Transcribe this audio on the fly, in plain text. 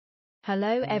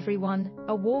Hello everyone,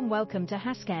 a warm welcome to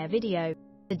Haskare video.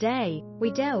 Today, we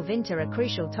delve into a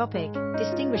crucial topic,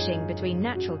 distinguishing between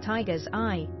natural tiger's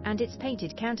eye and its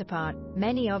painted counterpart.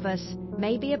 Many of us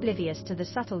may be oblivious to the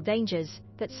subtle dangers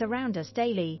that surround us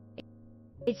daily.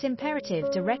 It's imperative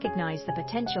to recognize the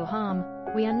potential harm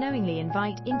we unknowingly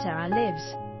invite into our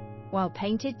lives. While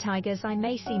painted tiger's eye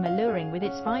may seem alluring with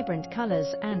its vibrant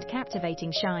colors and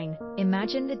captivating shine,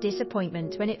 imagine the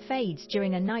disappointment when it fades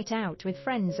during a night out with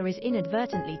friends or is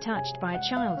inadvertently touched by a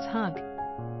child's hug.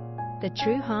 The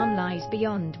true harm lies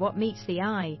beyond what meets the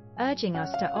eye, urging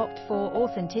us to opt for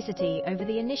authenticity over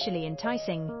the initially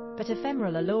enticing but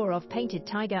ephemeral allure of painted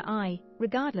tiger eye,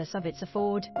 regardless of its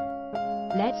afford.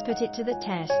 Let's put it to the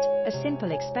test. A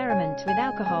simple experiment with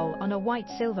alcohol on a white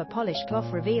silver polished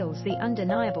cloth reveals the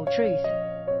undeniable truth.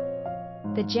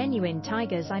 The genuine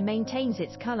tiger's eye maintains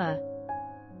its color,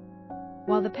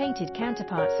 while the painted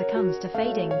counterpart succumbs to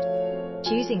fading.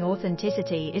 Choosing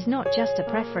authenticity is not just a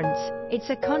preference, it's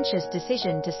a conscious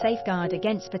decision to safeguard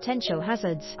against potential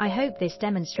hazards. I hope this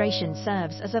demonstration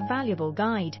serves as a valuable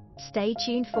guide. Stay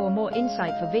tuned for more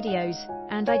insightful videos,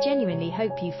 and I genuinely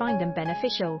hope you find them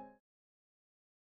beneficial.